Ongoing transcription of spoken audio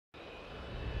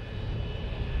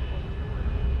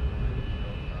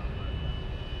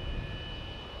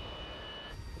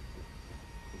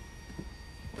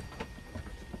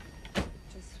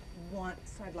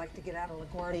once. I'd like to get out of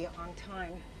LaGuardia on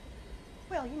time.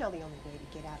 Well, you know the only way to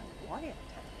get out of LaGuardia on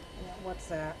time. Yeah, what's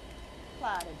that?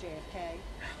 Fly to JFK.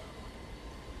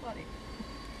 Bloody.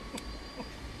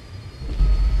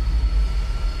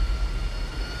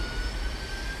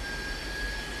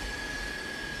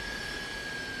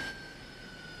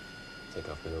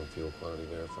 Takeoff minimum fuel quantity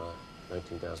verified.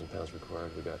 19,000 pounds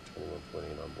required. We got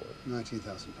 21.8 on board.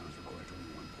 19,000 pounds required,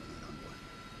 21.8 on board.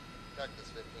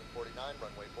 Cactus 1549,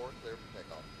 runway 4, clear for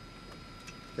takeoff.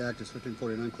 Cactus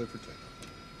 1549, clear for takeoff.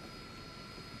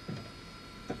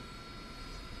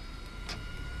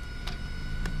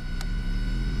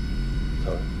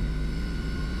 Sorry.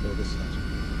 Go this side.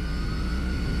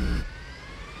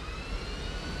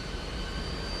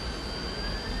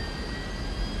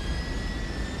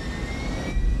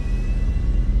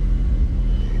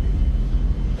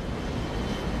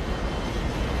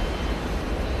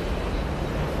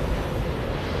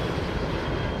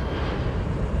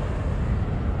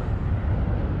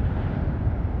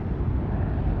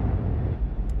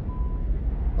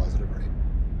 Positive rate.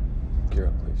 Gear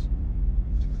up, please.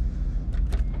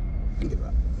 Gear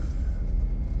up.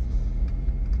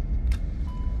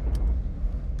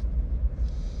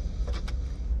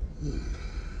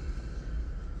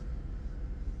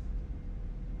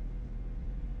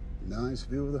 Nice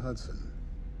view of the Hudson.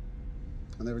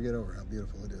 I'll never get over how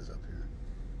beautiful it is up here.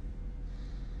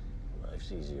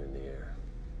 Life's easier in the air.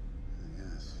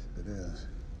 Yes, it is.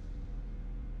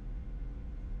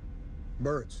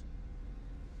 Birds.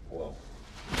 Whoa.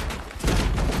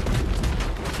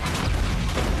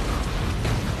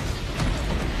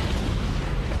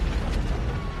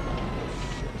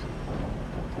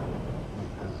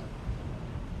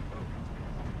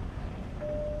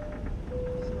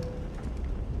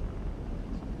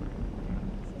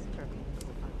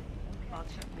 I'll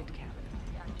check mid-cabin.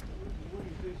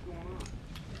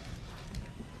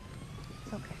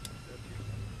 It's okay.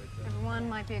 Everyone,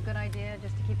 might be a good idea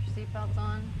just to keep your seatbelts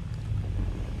on.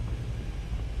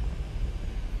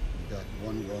 Got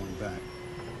one rolling back.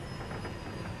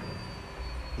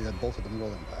 You got both of them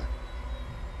rolling back.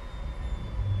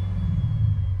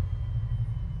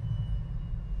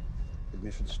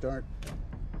 Ignition start.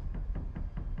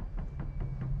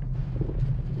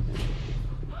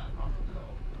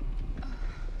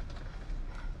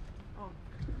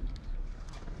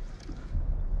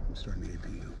 I'm starting the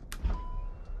APU.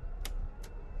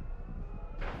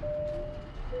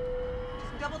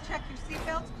 Just double check your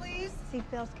seatbelts, please.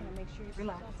 Seatbelts, can I make sure your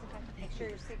Relax. seatbelts are Make sure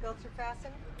your seatbelts are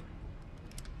fastened.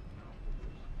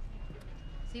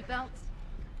 Seatbelts?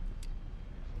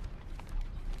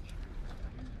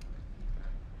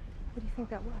 What do you think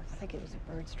that was? I think it was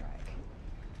a bird strike.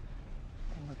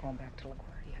 And we're going back to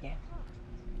LaGuardia. Yeah.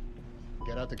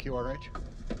 Get out the QRH.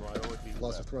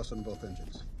 Loss of thrust on both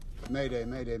engines. Mayday,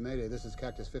 mayday, mayday. This is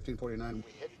Cactus 1549.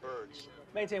 We hit birds.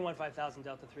 Maintain 15,000,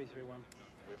 Delta 331.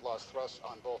 We've lost thrust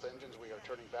on both engines. We are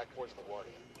turning back towards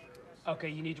LaGuardia. Okay,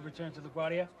 you need to return to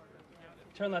LaGuardia.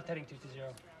 Turn left heading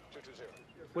 220. 220.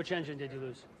 Which engine did you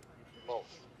lose? Both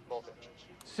engines.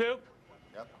 Soup?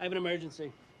 Yep. I have an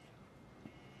emergency.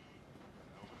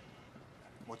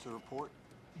 What's the report?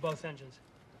 Both engines.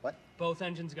 What? Both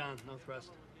engines gone, no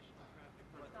thrust.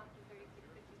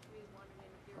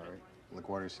 All right.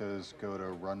 LaGuardia says go to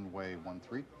runway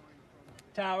 13.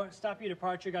 Tower, stop your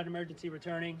departure. Got an emergency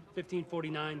returning.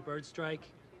 1549, bird strike.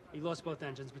 He lost both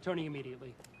engines. Returning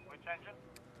immediately. Which engine?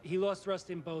 He lost thrust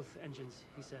in both engines,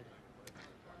 he said.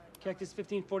 Cactus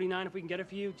 1549, if we can get it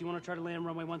for you, do you want to try to land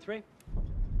runway 13?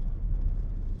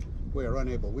 We are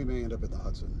unable. We may end up in the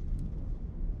Hudson.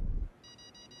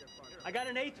 I got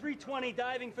an A320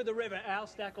 diving for the river. Al,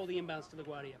 stack all the inbounds to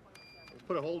LaGuardia. Let's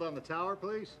put a hold on the tower,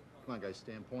 please. Come on, guys,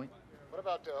 stand point. What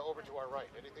about over to our right?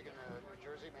 Anything in New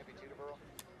Jersey, maybe Teterboro?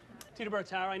 Teterboro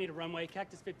Tower, I need a runway.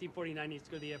 Cactus 1549 needs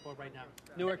to go to the airport right now.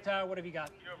 Newark Tower, what have you got?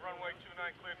 You have runway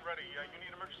 29 cleared and ready. You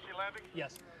need emergency landing?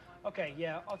 Yes. Okay,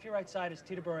 yeah, off your right side is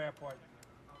Teterboro Airport.